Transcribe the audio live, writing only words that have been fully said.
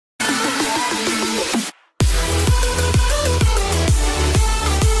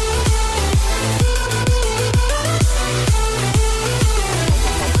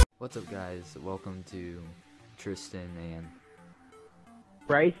What's up, guys? Welcome to Tristan and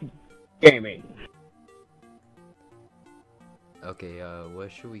Brice Gaming. Okay, what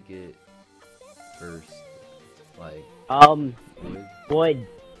should we get first? Like, wood? Wood.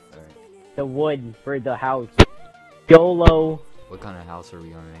 Alright. The wood for the house. YOLO. What kind of house are we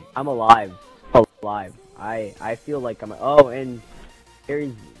gonna make? I'm alive. Alive. I feel like I'm. Oh, and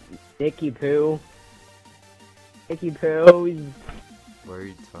here's Nicky Poo. Nicky Poo's. What are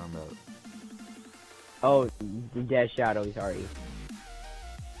you talking about? Oh, the Death Shadow. Sorry.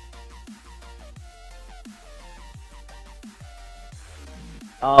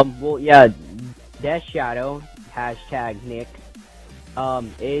 Well, yeah, Death Shadow, hashtag Nick,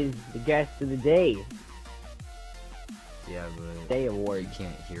 is the guest of the day. Yeah, but Day award. you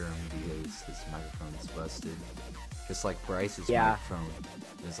can't hear him because his microphone's busted. Just like Bryce's Yeah. microphone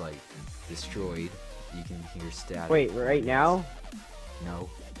is like destroyed. You can hear static. Wait, right now? No.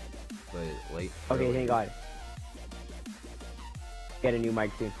 But late. Okay, earlier. thank God. Get a new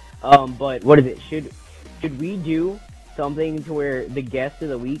mic soon. But what is it? Should we do something to where the guest of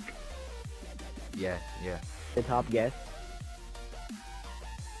the week, Yeah. the top guest?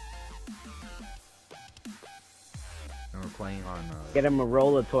 And we're playing on Get him a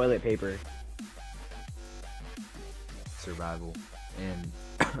roll of toilet paper. survival and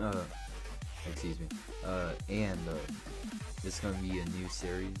excuse me, and it's gonna be a new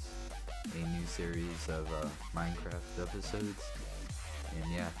series of Minecraft episodes,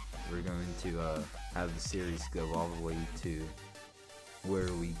 and yeah, we're going to have the series go all the way to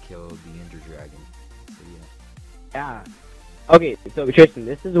where we kill the Ender Dragon. So yeah. Yeah. Okay, so Tristan,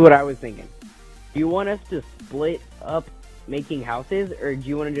 this is what I was thinking. Do you want us to split up making houses, or do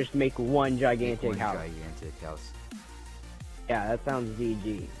you want to just make one gigantic Make one house? gigantic house. Yeah, that sounds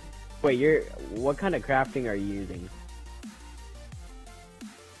GG. Wait, what kind of crafting are you using?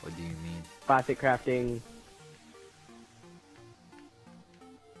 What do you mean? Classic crafting.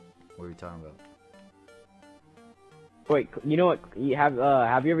 What are you talking about? Wait, you know what?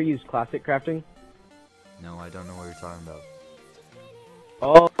 Have you ever used classic crafting? No, I don't know what you're talking about.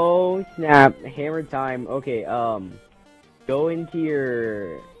 Oh snap! Hammer time. Okay, go into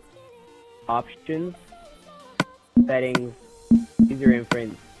your options, settings, user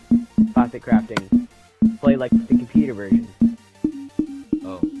inference, classic crafting. Play like the computer version.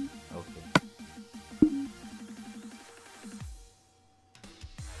 Oh, okay.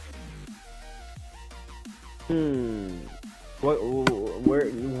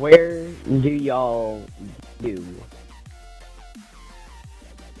 Where do y'all do?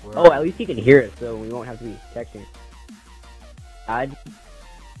 Where Oh, are at least you can hear it, so we won't have to be texting. Dad?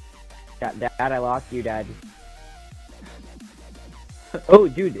 Dad, I lost you, Dad. Oh,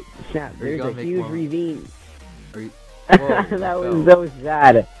 dude, snap, Are you there's gonna a make huge one? ravine. Are you? Whoa, That you was fell. so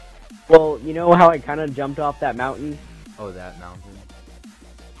sad. Well, you know how I kind of jumped off that mountain? Oh, that mountain.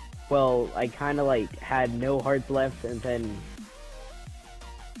 Well, I kind of like had no hearts left and then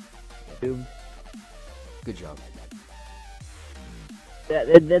tubed. Good job.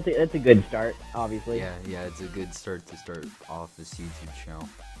 That's a good start, obviously. Yeah, it's a good start to start off this YouTube channel.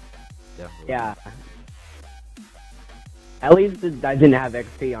 Definitely. Yeah. At least I didn't have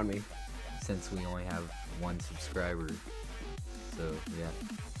XP on me. Since we only have one subscriber, so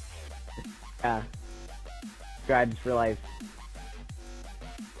yeah. Yeah. Subscribes for life.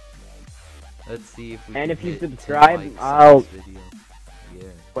 Let's see if we And can if you hit 10 subscribe, likes on I'll- this video. Yeah.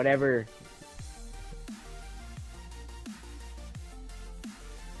 Whatever.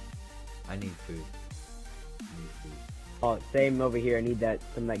 I need food. Oh, same over here. I need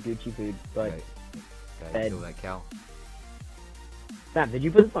some of that Gucci food. But Gotta Fed. kill that cow. snap, did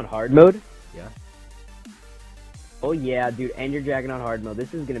you put this on hard mode? Yeah. Oh yeah, dude, Ender Dragon on hard mode.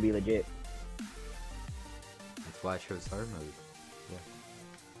 This is gonna be legit. That's why I chose hard mode. Yeah.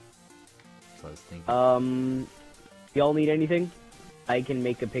 That's what I was thinking. Y'all need anything? I can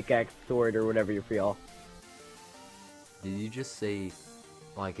make a pickaxe, sword, or whatever for y'all. Did you just say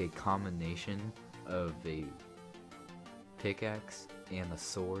like a combination of a pickaxe and a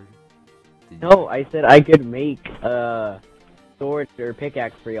sword? Did you- No, I said I could make a sword or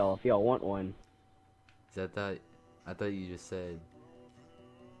pickaxe for y'all if y'all want one. Is that that? I thought you just said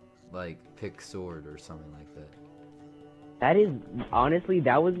like pick sword or something like that. That is, honestly,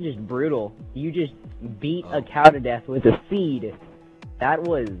 that was just brutal. You just beat Oh. a cow to death with a seed. That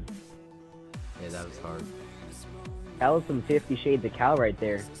was Yeah, that was hard. some 50 Shades of Cow right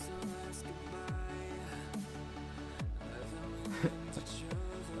there.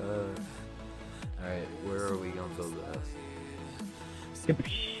 Alright, where are we gonna build the house?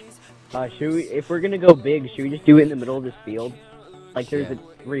 Should we, if we're gonna go big, should we just do it in the middle of this field? Like, there's Yeah.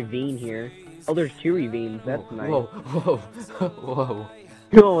 a ravine here. Oh, there's 2 ravines. That's nice. Whoa, whoa, whoa.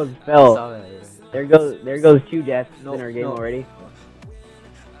 You almost I fell. saw that, right? There goes 2 deaths Nope, in our game no. already.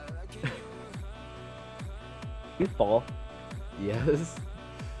 You fall. Yes.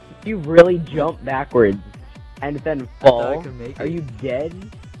 You really jump backwards and then I thought I fall. could make Are it. you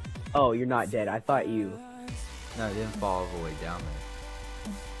dead? Oh, you're not dead. I thought you. No, I didn't fall all the way down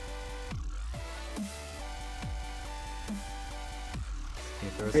there. Can you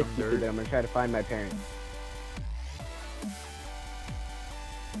throw Pretty some stupid, dirt? I'm gonna try to find my parents.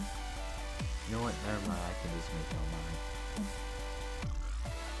 You know what? Never mind. I can just make my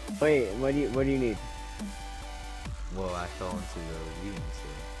mind. Wait, what do you need? Well, I fell into the ravine, so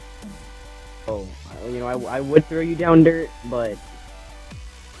Oh, you know, I would throw you down dirt, but you're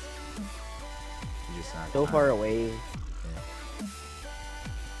just not. so time. far away. Yeah.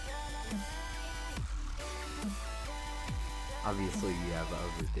 Obviously, you have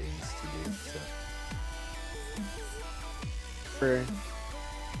other things to do, so.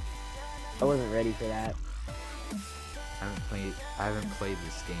 I wasn't ready for that. I haven't played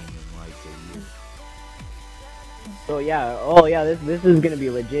this game in like a year. So yeah, oh yeah, this is gonna be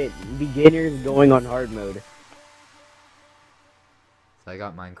legit. Beginners going on hard mode. So I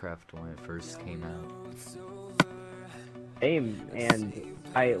got Minecraft when it first came out. Same, and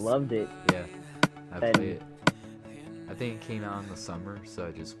I loved it. Yeah, I Then- played it. I think it came out in the summer, so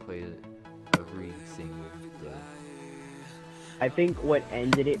I just played it every single day. I think what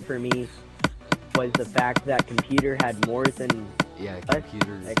ended it for me was the fact that computer had more than, Yeah, What?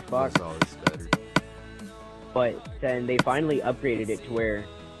 computers Xbox? was always better. but then they finally upgraded it to where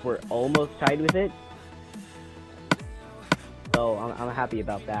we're almost tied with it. So I'm happy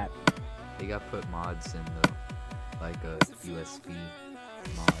about that. They got put mods in though, like a USB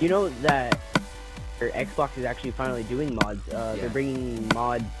mod. You know that Xbox is actually finally doing mods. Yeah. They're bringing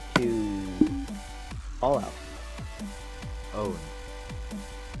mods to Fallout. Oh,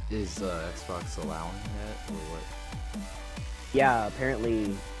 is Xbox allowing that or what? Yeah,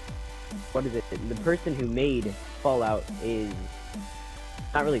 apparently, what is it? The person who made Fallout is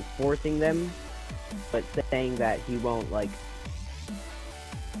not really forcing them, but saying that he won't, like,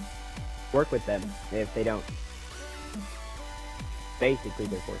 work with them if they don't. Basically,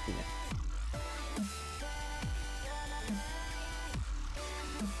 they're forcing it.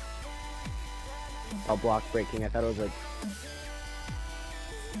 Oh, block breaking. I thought it was like,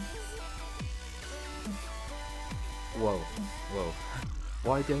 Whoa, whoa.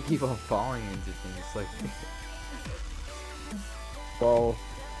 Why do I keep on falling into things like this? well,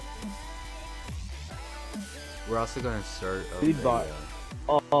 We're also gonna start a Food bot.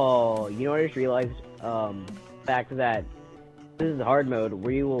 Oh, you know what I just realized? Fact that this is hard mode,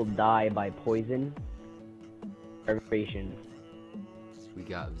 we will die by poison, starvation. we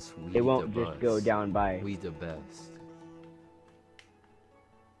got this. We It won't the just go bus. down by. We the best.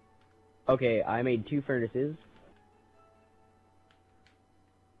 Okay, I made 2 furnaces.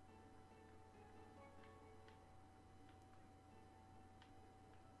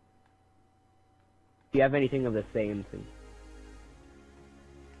 Do you have anything of the same thing?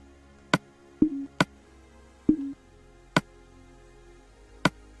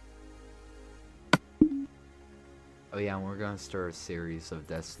 Oh yeah, and we're gonna start a series of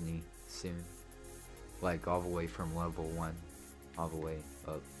Destiny soon. Like all the way from level 1, all the way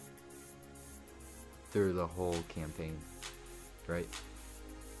up. Through the whole campaign. Right?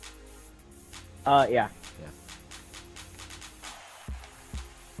 Yeah. Yeah.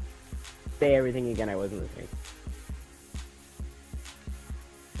 Say everything again, I wasn't listening.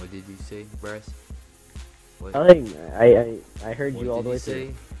 What did you say, Brice? What, Nothing. I heard what you all did the way you through.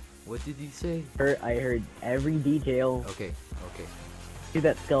 say? What did you say? I heard every detail Okay, okay. to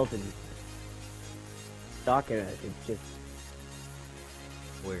that skeleton. Stalking us, it's just...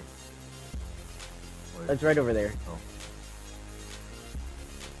 Where? Where? That's right over there. Oh,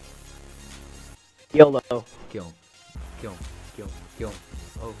 YOLO. kill him. Kill him. Kill him. Kill him.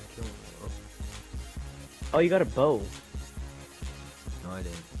 Oh, kill him. Oh. Oh, you got a bow. No, I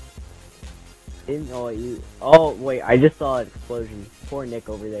didn't. Didn't oh you oh wait, I just saw an explosion. Poor Nick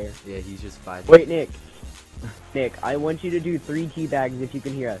over there. Yeah, he's just fighting. Wait, Nick. Nick, I want you to do 3 tea bags if you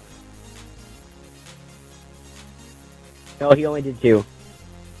can hear us. No, he only did 2.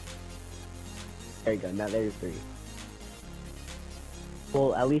 There you go, now there's 3.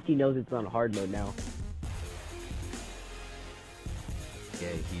 Well, at least he knows it's on hard mode now. Yeah,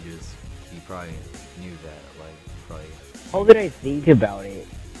 he probably knew that, like, probably. How did I think about it?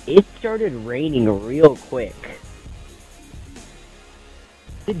 It started raining real quick.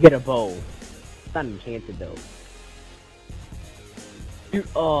 Did get a bow. It's not enchanted though. Dude,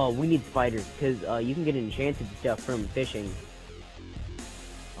 oh, we need spiders, because you can get enchanted stuff from fishing.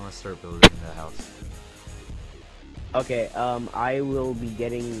 I'm gonna start building the house. Okay, I will be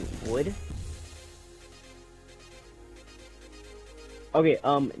getting wood. Okay,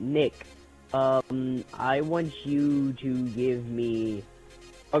 Nick, I want you to give me...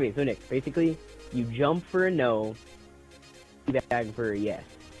 Okay, so Nick, basically, you jump for a no, bag for a yes.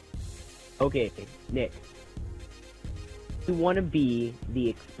 Okay, Nick. You want to be the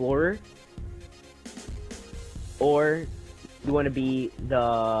explorer, or you want to be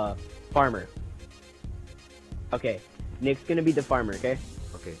the farmer? Okay, Nick's gonna be the farmer, okay?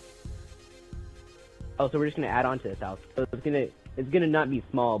 Okay. Oh, so we're just gonna add on to this house. So it's gonna not be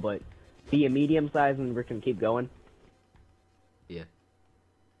small, but be a medium size, and we're gonna keep going. Yeah.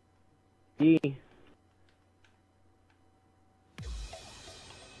 I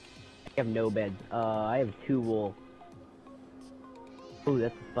have no beds. I have 2 wool. Oh,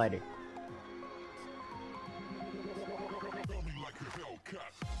 that's a spider.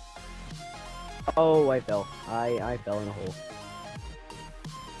 Oh, I fell. I fell in a hole.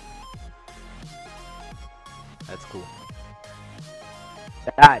 That's cool.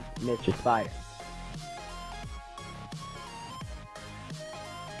 That Mr. Spider.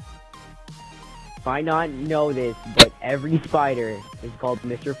 Might not know this, but every spider is called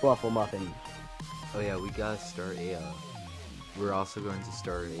Mr. Flufflemuffin. Oh yeah, we gotta start a, we're also going to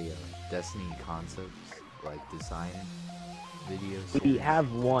start a, Destiny concepts, like, design videos. We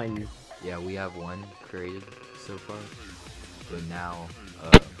have one. Yeah, we have one created so far, but now,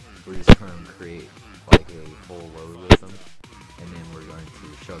 we're just going to create, like, a whole load with them, and then we're going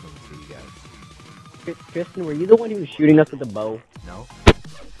to show them to you guys. Tristan, were you the one who was shooting us with a bow? No?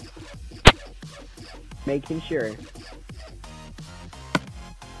 Making sure.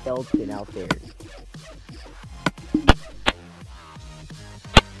 Skeleton out there.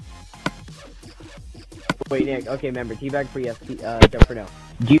 Wait, Nick. Okay, remember, teabag for yes, jump for no.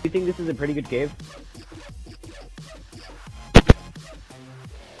 Do you think this is a pretty good cave?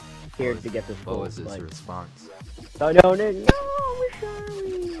 Scared to get this What full, was his but... response? Oh, no, Nick. No, we're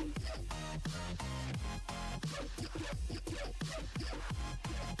sorry.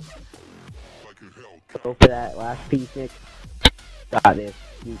 Go for that last piece, Nick. Got this.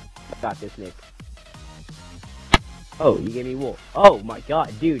 You got this, Nick. Oh, you gave me wool. Oh my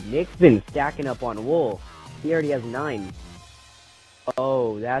god, dude, Nick's been stacking up on wool. He already has 9.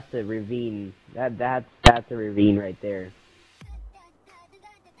 Oh, that's a ravine. That's a ravine right there.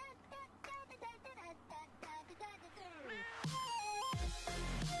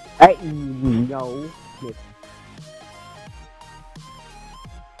 Hey, no, Nick.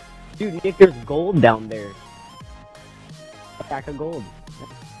 Dude, Nick, there's gold down there. A stack of gold.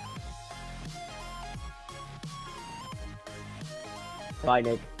 Bye,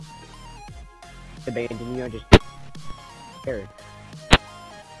 Nick. Abandon you, I just... Scared.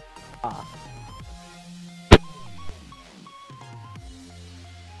 Ah.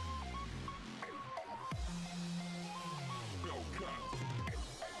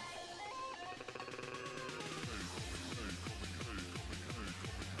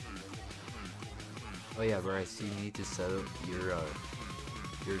 Oh yeah, Bryce, you need to set up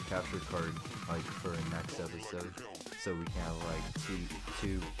your capture card, like, for next episode, so we can have, like,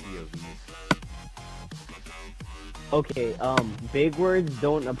 two POVs. Okay, big words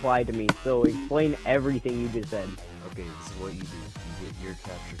don't apply to me, so explain everything you just said. Okay, this is what you do. You get your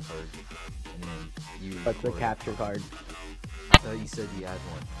capture card, and then you What's the record it. capture card? I thought you said you had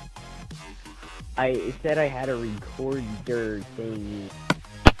one. I said I had a recorder thing.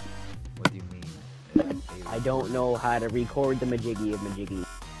 What do you mean? I don't know how to record the majiggy of majiggy.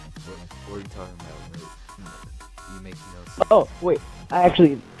 What are you talking about? You make no sense. Oh, wait, I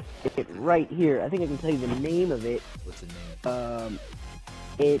actually... It right here. I think I can tell you the name of it. What's the name?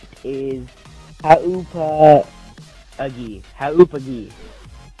 It is Haupagi. Haupagi. Is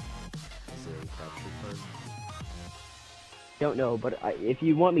it a capture card? Don't know, but if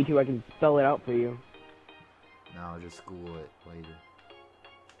you want me to, I can spell it out for you. No, I'll just Google it later.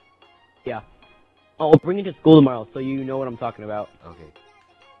 Yeah. I'll bring it to school tomorrow, so you know what I'm talking about. Okay.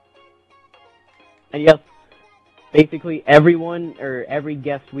 And yes, basically everyone, or every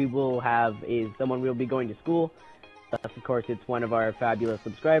guest we will have is someone we'll be going to school. Of course, it's one of our fabulous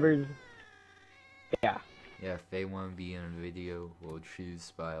subscribers. Yeah. Yeah, if they want to be in a video, we'll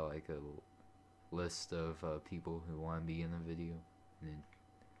choose by, like, a list of people who want to be in the video. And then,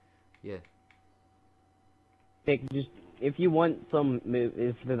 yeah. Nick, just, if you want some,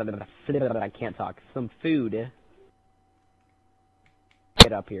 I can't talk, some food,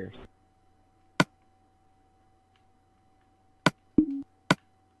 get up here.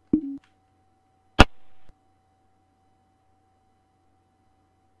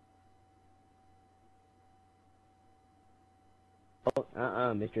 Oh,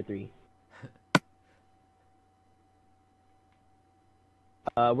 Mr. 3.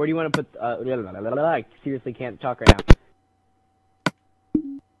 Where do you want to put, I seriously can't talk right now.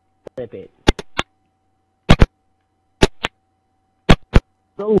 Flip it.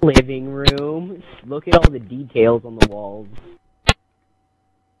 The living room. Look at all the details on the walls.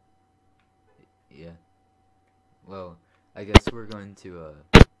 Yeah. Well, I guess we're going to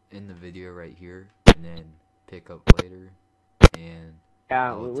end the video right here and then pick up later. And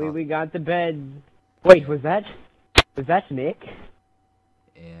yeah, we got the bed. Wait, was that Nick?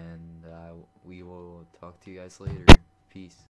 And we will talk to you guys later. Peace.